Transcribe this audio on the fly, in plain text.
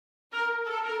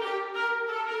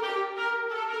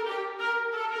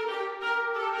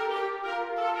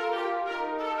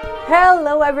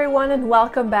Hello everyone and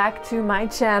welcome back to my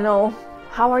channel.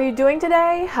 How are you doing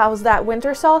today? How's that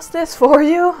winter solstice for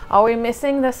you? Are we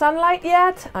missing the sunlight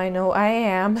yet? I know I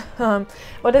am.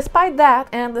 But despite that,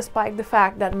 and despite the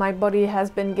fact that my body has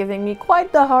been giving me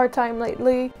quite the hard time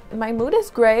lately, my mood is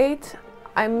great.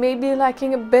 I may be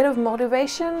lacking a bit of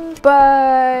motivation,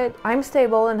 but I'm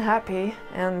stable and happy,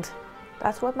 and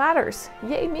that's what matters.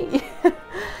 Yay me!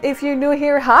 If you're new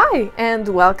here, hi and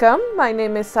welcome. My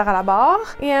name is Sarah Labarre,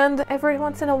 and every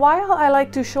once in a while I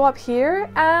like to show up here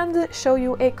and show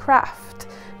you a craft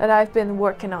that I've been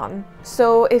working on.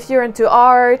 So if you're into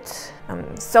art,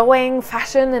 sewing,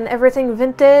 fashion and everything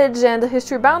vintage and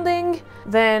history bounding,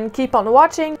 then keep on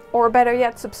watching, or better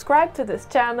yet, subscribe to this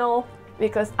channel,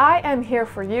 because I am here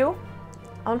for you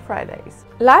on Fridays.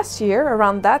 Last year,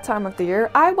 around that time of the year,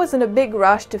 I was in a big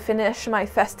rush to finish my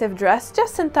festive dress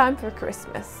just in time for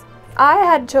Christmas. I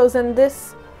had chosen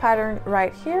this pattern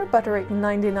right here, Butterick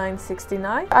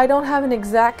 9969. I don't have an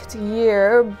exact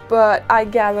year, but I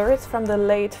gather it's from the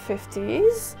late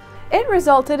 50s. It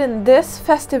resulted in this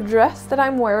festive dress that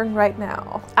I'm wearing right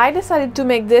now. I decided to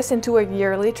make this into a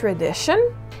yearly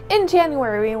tradition. In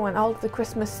January, when all of the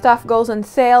Christmas stuff goes on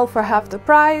sale for half the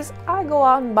price, I go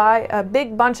out and buy a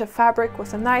big bunch of fabric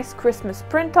with a nice Christmas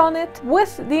print on it,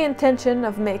 with the intention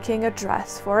of making a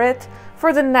dress for it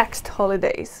for the next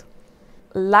holidays.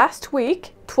 Last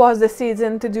week, 'twas the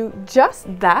season to do just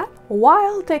that,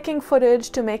 while taking footage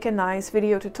to make a nice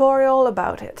video tutorial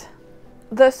about it.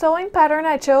 The sewing pattern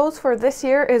I chose for this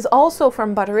year is also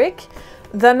from Butterick.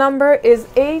 The number is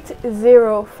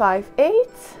 8058.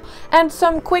 And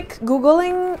some quick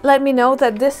googling let me know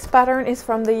that this pattern is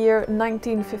from the year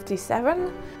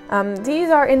 1957. These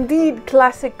are indeed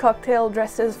classic cocktail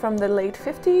dresses from the late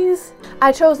 50s.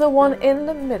 I chose the one in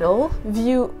the middle,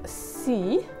 view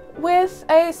C, with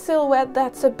a silhouette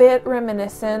that's a bit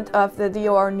reminiscent of the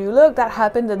Dior New Look that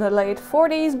happened in the late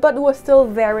 40s, but was still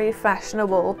very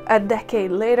fashionable a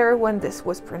decade later when this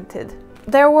was printed.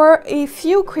 There were a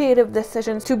few creative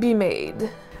decisions to be made.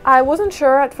 I wasn't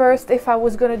sure at first if I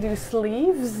was gonna do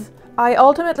sleeves. I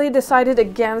ultimately decided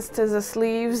against the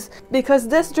sleeves because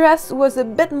this dress was a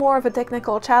bit more of a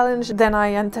technical challenge than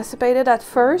I anticipated at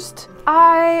first.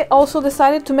 I also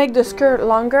decided to make the skirt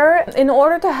longer in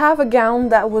order to have a gown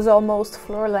that was almost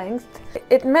floor length.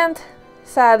 It meant,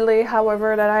 sadly,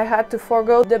 however, that I had to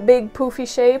forego the big poofy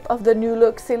shape of the New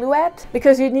Look silhouette,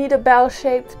 because you need a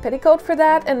bell-shaped petticoat for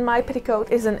that, and my petticoat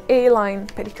is an A-line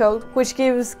petticoat, which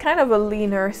gives kind of a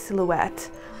leaner silhouette.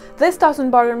 This doesn't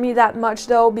bother me that much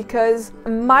though, because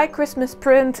my Christmas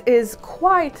print is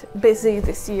quite busy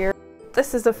this year.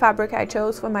 This is the fabric I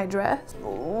chose for my dress.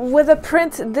 With a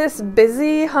print this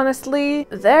busy, honestly,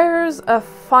 there's a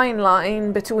fine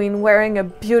line between wearing a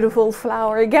beautiful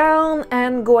flowery gown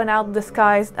and going out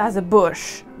disguised as a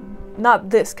bush. Not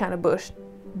this kind of bush,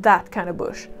 that kind of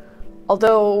bush.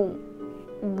 Although,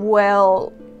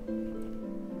 well,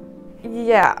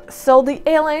 yeah, so the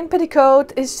A-line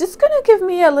petticoat is just gonna give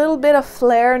me a little bit of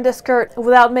flair in the skirt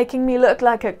without making me look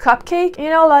like a cupcake. You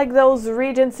know, like those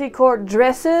Regency Court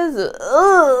dresses?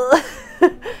 Ugh.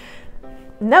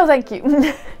 No thank you.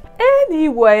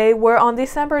 Anyway, we're on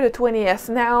December the 20th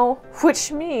now,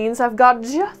 which means I've got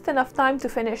just enough time to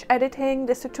finish editing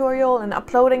this tutorial and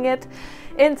uploading it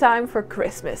in time for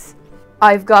Christmas.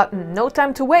 I've got no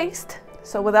time to waste,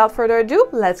 so without further ado,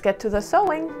 let's get to the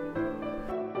sewing.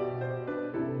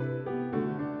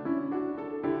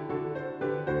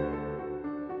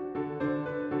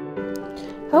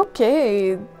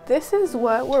 Okay, this is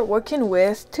what we're working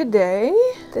with today.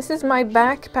 This is my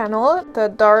back panel. The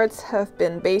darts have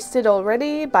been basted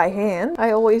already by hand.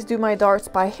 I always do my darts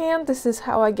by hand. This is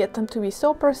how I get them to be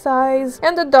so precise.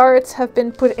 And the darts have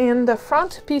been put in the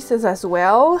front pieces as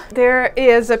well. There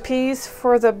is a piece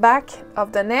for the back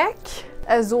of the neck,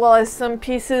 as well as some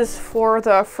pieces for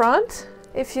the front.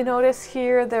 If you notice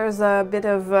here, there's a bit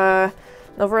of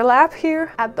overlap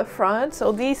here at the front,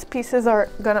 so these pieces are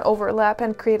gonna overlap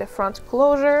and create a front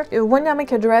closure. When I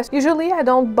make a dress, usually I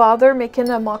don't bother making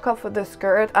a mock-up of the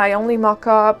skirt. I only mock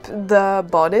up the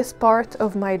bodice part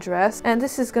of my dress, and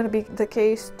this is gonna be the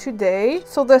case today.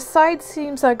 So the side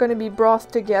seams are gonna be brought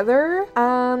together,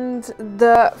 and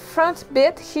the front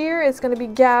bit here is gonna be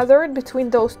gathered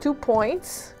between those 2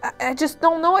 points. I just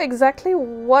don't know exactly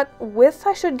what width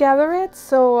I should gather it,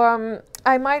 so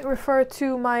I might refer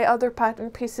to my other pattern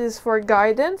pieces for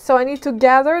guidance. So I need to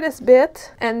gather this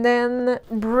bit and then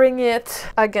bring it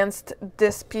against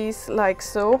this piece like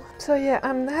so. So yeah,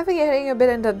 I'm navigating a bit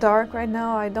in the dark right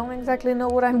now. I don't exactly know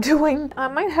what I'm doing. I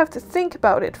might have to think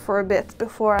about it for a bit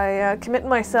before I commit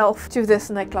myself to this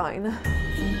neckline.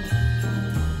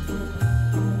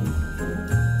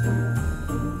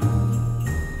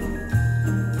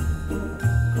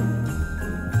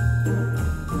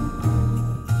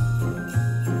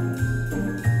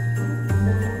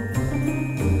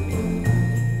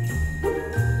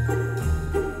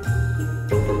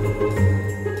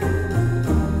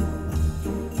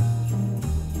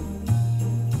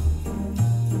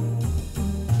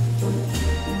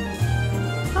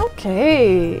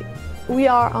 Okay, we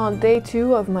are on day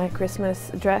 2 of my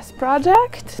Christmas dress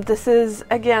project. This is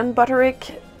again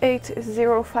Butterick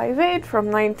 8058 from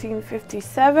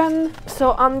 1957.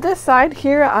 So on this side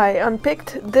here I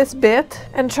unpicked this bit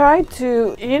and tried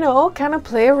to, you know, kind of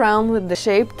play around with the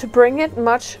shape to bring it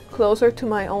much closer to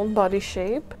my own body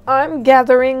shape. I'm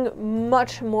gathering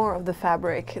much more of the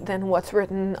fabric than what's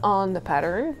written on the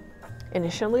pattern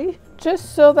initially,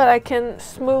 just so that I can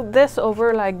smooth this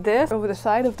over like this over the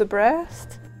side of the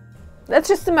breast. Let's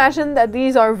just imagine that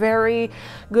these are very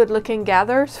good looking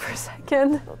gathers for a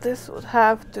second. This would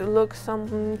have to look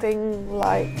something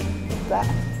like that.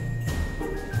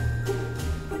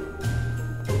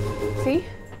 See?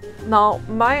 Now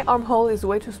my armhole is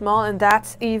way too small, and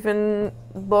that's even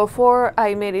before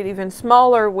I made it even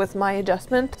smaller with my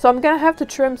adjustment. So I'm gonna have to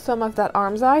trim some of that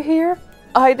arm's eye here.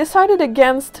 I decided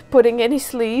against putting any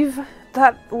sleeve.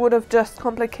 That would have just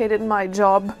complicated my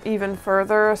job even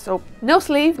further, so no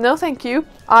sleeve, no thank you.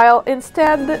 I'll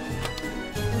instead...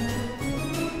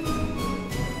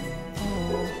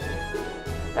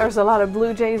 There's a lot of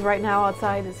blue jays right now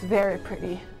outside, it's very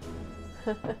pretty.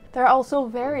 They're also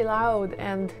very loud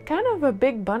and kind of a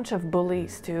big bunch of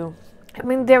bullies too. I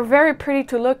mean, they're very pretty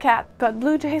to look at, but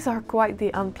blue jays are quite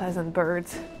the unpleasant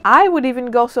birds. I would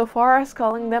even go so far as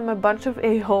calling them a bunch of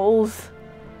a-holes.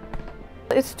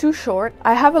 It's too short.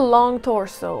 I have a long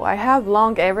torso. I have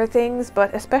long everythings,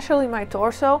 but especially my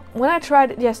torso. When I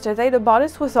tried it yesterday, the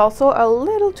bodice was also a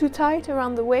little too tight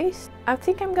around the waist. I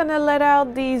think I'm gonna let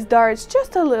out these darts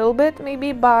just a little bit,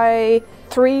 maybe by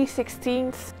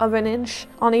 3/16 of an inch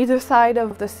on either side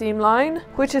of the seam line,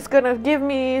 which is gonna give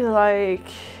me like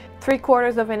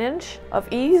 3/4 of an inch of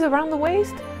ease around the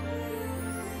waist.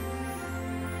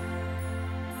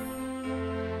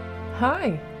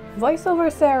 Hi!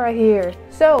 VoiceOver Sarah here.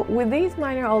 So with these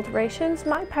minor alterations,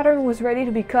 my pattern was ready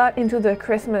to be cut into the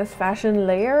Christmas fashion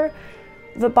layer.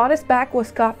 The bodice back was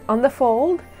cut on the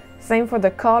fold, same for the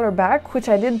collar back, which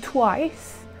I did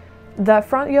twice. The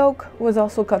front yoke was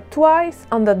also cut twice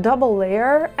on the double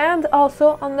layer and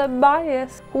also on the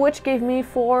bias, which gave me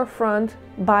 4 front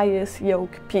bias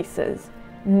yoke pieces.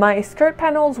 My skirt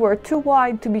panels were too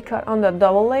wide to be cut on the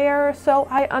double layer, so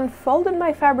I unfolded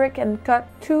my fabric and cut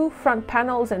 2 front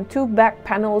panels and 2 back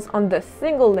panels on the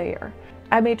single layer.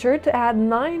 I made sure to add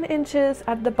 9 inches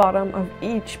at the bottom of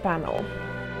each panel.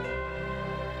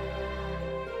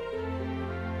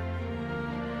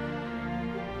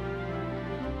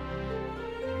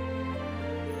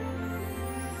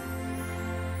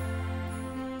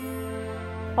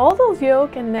 All those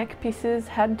yoke and neck pieces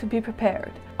had to be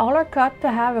prepared. All are cut to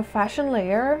have a fashion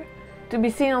layer to be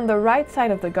seen on the right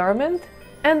side of the garment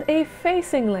and a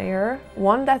facing layer,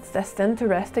 one that's destined to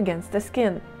rest against the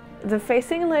skin. The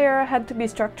facing layer had to be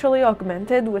structurally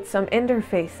augmented with some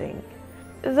interfacing.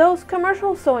 Those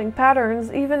commercial sewing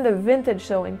patterns, even the vintage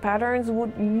sewing patterns,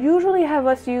 would usually have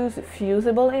us use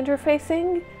fusible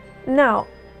interfacing. Now,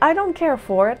 I don't care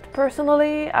for it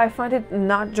personally. I find it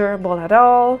not durable at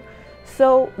all.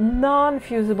 So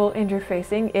non-fusible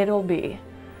interfacing it'll be.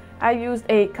 I used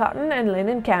a cotton and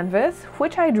linen canvas,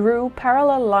 which I drew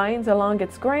parallel lines along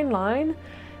its grain line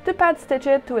to pad stitch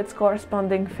it to its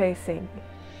corresponding facing.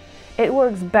 It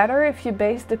works better if you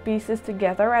baste the pieces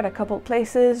together at a couple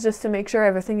places just to make sure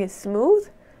everything is smooth.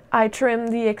 I trimmed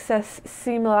the excess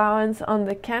seam allowance on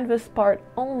the canvas part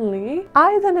only.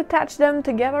 I then attached them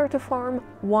together to form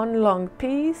one long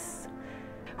piece,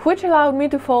 which allowed me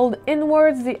to fold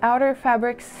inwards the outer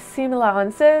fabric's seam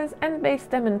allowances and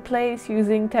baste them in place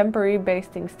using temporary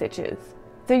basting stitches.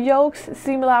 The yoke's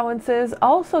seam allowances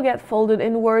also get folded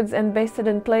inwards and basted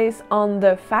in place on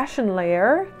the fashion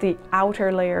layer, the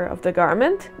outer layer of the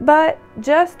garment, but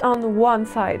just on one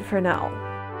side for now.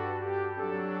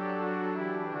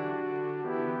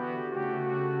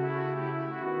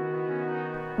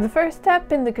 The first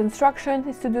step in the construction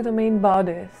is to do the main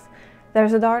bodice.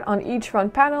 There's a dart on each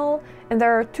front panel, and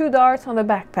there are 2 darts on the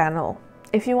back panel.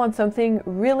 If you want something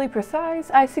really precise,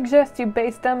 I suggest you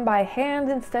baste them by hand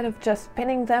instead of just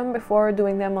pinning them before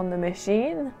doing them on the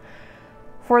machine.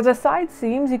 For the side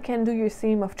seams, you can do your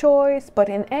seam of choice, but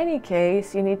in any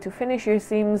case, you need to finish your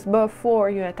seams before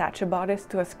you attach a bodice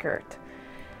to a skirt.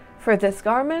 For this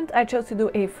garment, I chose to do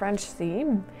a French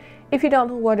seam. If you don't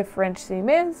know what a French seam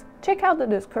is, check out the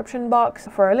description box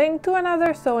for a link to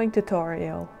another sewing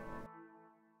tutorial.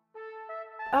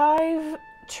 I've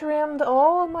trimmed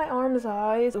all my arm's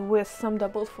eyes with some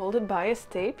double folded bias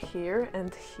tape here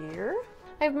and here.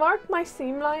 I've marked my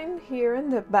seam line here in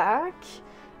the back,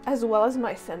 as well as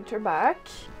my center back,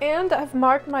 and I've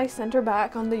marked my center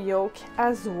back on the yoke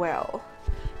as well.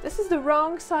 This is the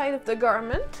wrong side of the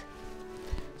garment,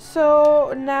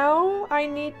 So now I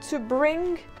need to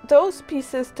bring those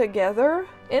pieces together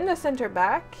in the center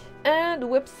back and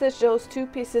whip stitch those two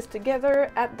pieces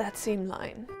together at that seam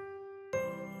line.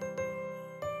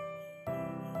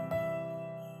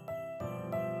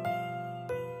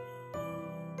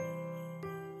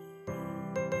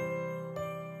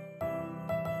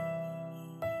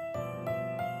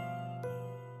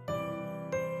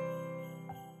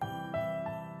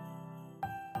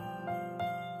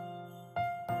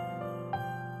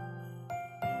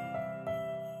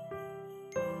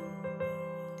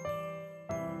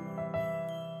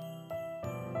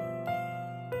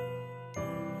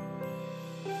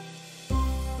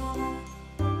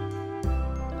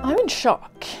 I'm in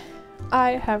shock.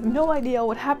 I have no idea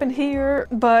what happened here,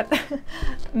 but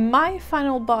my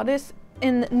final bodice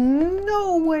in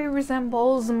no way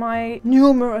resembles my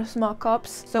numerous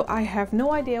mock-ups, so I have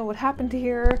no idea what happened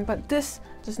here, but this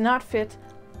does not fit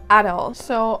at all.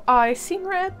 So I seam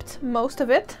ripped most of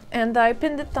it and I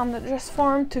pinned it on the dress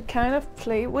form to kind of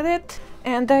play with it,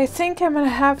 and I think I'm gonna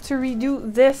have to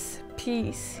redo this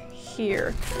piece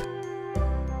here.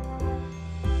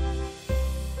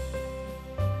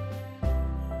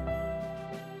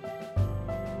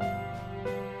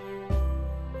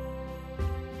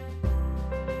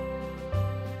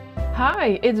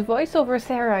 Hi, it's voiceover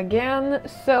Sarah again.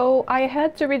 So I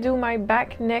had to redo my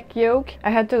back neck yoke. I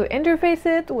had to interface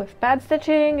it with pad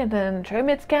stitching and then trim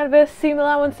its canvas seam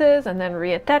allowances and then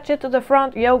reattach it to the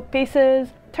front yoke pieces,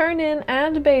 turn in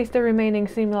and baste the remaining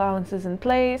seam allowances in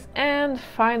place, and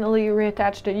finally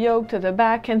reattach the yoke to the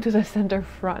back and to the center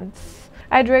fronts.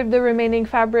 I draped the remaining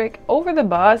fabric over the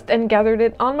bust and gathered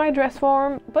it on my dress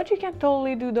form, but you can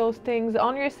totally do those things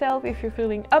on yourself if you're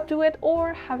feeling up to it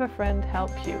or have a friend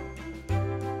help you.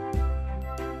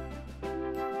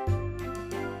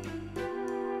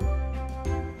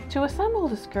 To assemble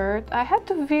the skirt, I had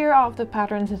to veer off the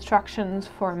pattern's instructions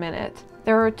for a minute.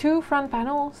 There are two front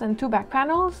panels and two back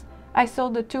panels. I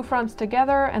sewed the two fronts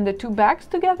together and the two backs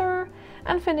together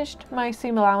and finished my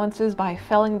seam allowances by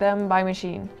felling them by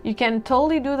machine. You can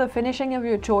totally do the finishing of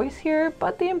your choice here,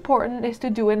 but the important is to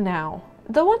do it now.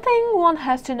 The one thing one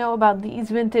has to know about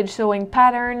these vintage sewing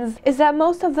patterns is that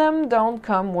most of them don't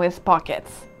come with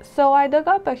pockets. So I dug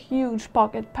up a huge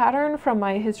pocket pattern from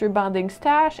my history bonding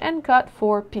stash and cut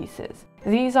 4 pieces.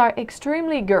 These are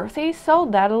extremely girthy, so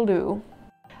that'll do.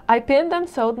 I pinned and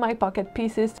sewed my pocket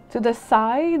pieces to the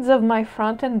sides of my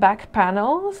front and back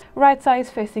panels, right sides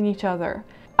facing each other.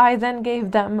 I then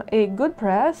gave them a good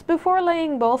press before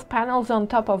laying both panels on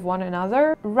top of one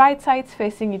another, right sides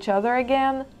facing each other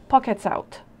again, pockets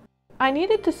out. I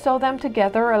needed to sew them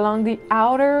together along the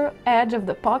outer edge of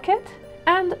the pocket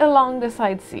and along the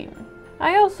side seam.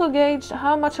 I also gauged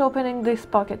how much opening this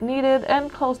pocket needed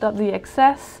and closed up the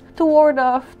excess to ward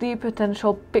off the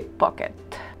potential pickpocket.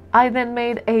 I then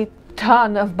made a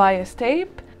ton of bias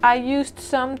tape. I used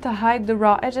some to hide the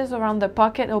raw edges around the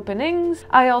pocket openings.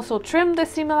 I also trimmed the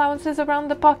seam allowances around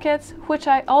the pockets, which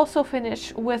I also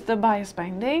finished with the bias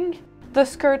binding. The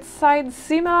skirt's side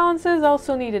seam allowances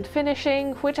also needed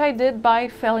finishing, which I did by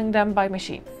felling them by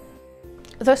machine.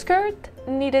 The skirt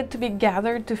needed to be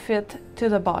gathered to fit to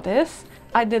the bodice.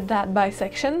 I did that by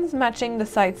sections, matching the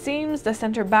side seams, the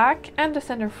center back and the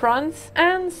center fronts,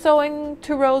 and sewing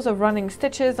 2 rows of running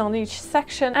stitches on each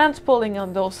section and pulling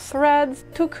on those threads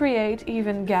to create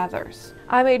even gathers.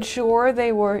 I made sure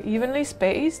they were evenly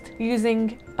spaced,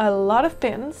 using a lot of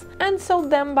pins, and sewed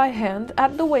them by hand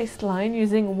at the waistline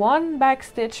using 1 back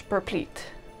stitch per pleat.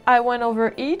 I went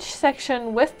over each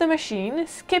section with the machine,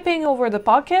 skipping over the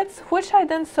pockets, which I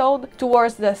then sewed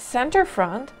towards the center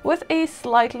front with a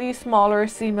slightly smaller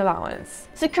seam allowance.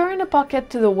 Securing the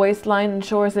pocket to the waistline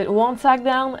ensures it won't sag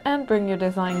down and bring your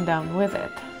design down with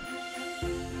it.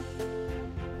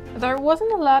 There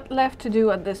wasn't a lot left to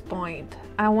do at this point.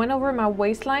 I went over my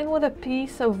waistline with a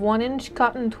piece of 1-inch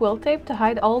cotton twill tape to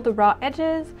hide all the raw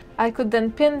edges. I could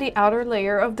then pin the outer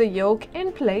layer of the yoke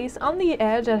in place on the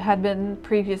edge that had been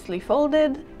previously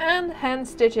folded and hand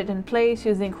stitch it in place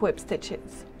using whip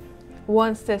stitches.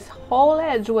 Once this whole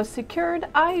edge was secured,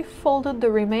 I folded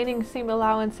the remaining seam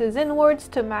allowances inwards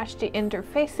to match the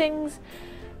interfacings,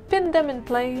 pinned them in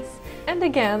place, and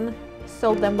again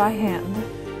sewed them by hand.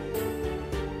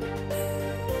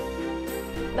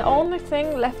 The only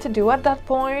thing left to do at that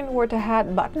point were to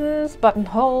add buttons,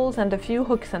 buttonholes, and a few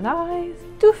hooks and eyes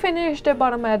to finish the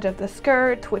bottom edge of the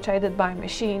skirt, which I did by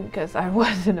machine because I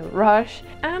was in a rush,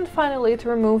 and finally to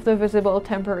remove the visible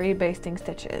temporary basting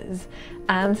stitches.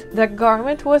 And the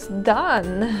garment was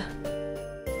done!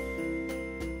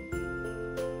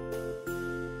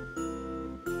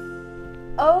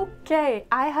 Okay,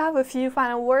 I have a few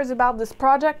final words about this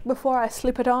project before I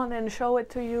slip it on and show it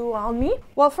to you on me.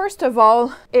 Well, first of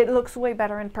all, it looks way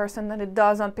better in person than it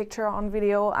does on picture or on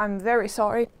video. I'm very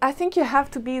sorry. I think you have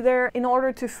to be there in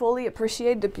order to fully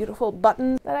appreciate the beautiful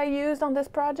buttons that I used on this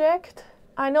project.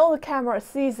 I know the camera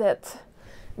sees it,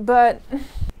 but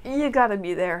you gotta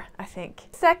be there, I think.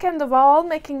 Second of all,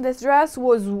 making this dress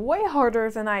was way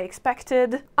harder than I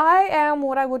expected. I am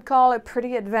what I would call a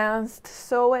pretty advanced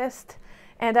sewist,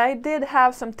 and I did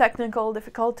have some technical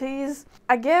difficulties.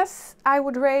 I guess I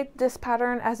would rate this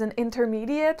pattern as an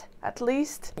intermediate, at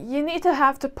least. You need to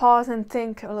have to pause and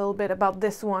think a little bit about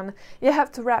this one. You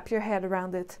have to wrap your head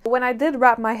around it. When I did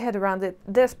wrap my head around it,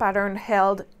 this pattern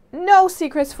held no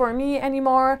secrets for me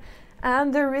anymore,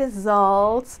 and the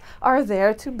results are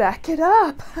there to back it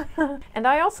up. And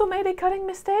I also made a cutting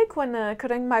mistake when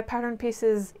cutting my pattern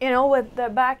pieces. You know, with the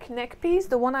back neck piece,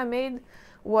 the one I made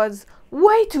was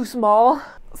way too small.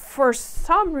 For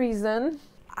some reason,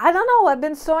 I don't know, I've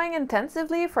been sewing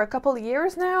intensively for a couple of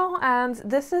years now, and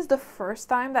this is the first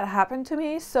time that happened to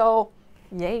me, so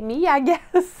yay me, I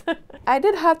guess. I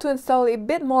did have to install a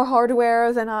bit more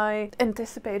hardware than I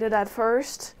anticipated at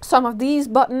first. Some of these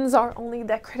buttons are only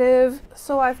decorative,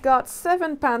 so I've got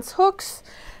 7 pants hooks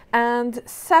and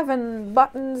 7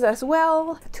 buttons as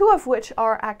well, 2 of which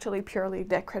are actually purely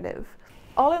decorative.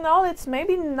 All in all, it's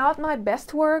maybe not my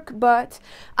best work, but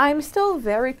I'm still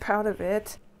very proud of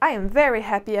it. I am very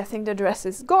happy. I think the dress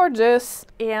is gorgeous,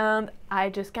 and I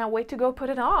just can't wait to go put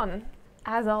it on.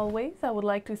 As always, I would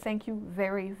like to thank you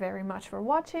very, very much for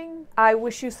watching. I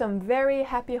wish you some very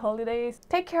happy holidays.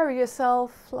 Take care of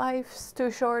yourself. Life's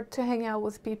too short to hang out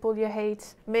with people you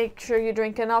hate. Make sure you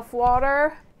drink enough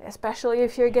water, especially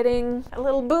if you're getting a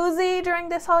little boozy during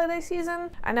this holiday season.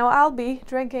 I know I'll be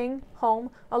drinking home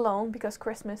alone because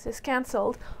Christmas is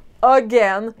cancelled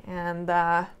again. And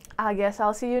I guess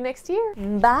I'll see you next year.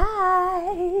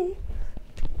 Bye!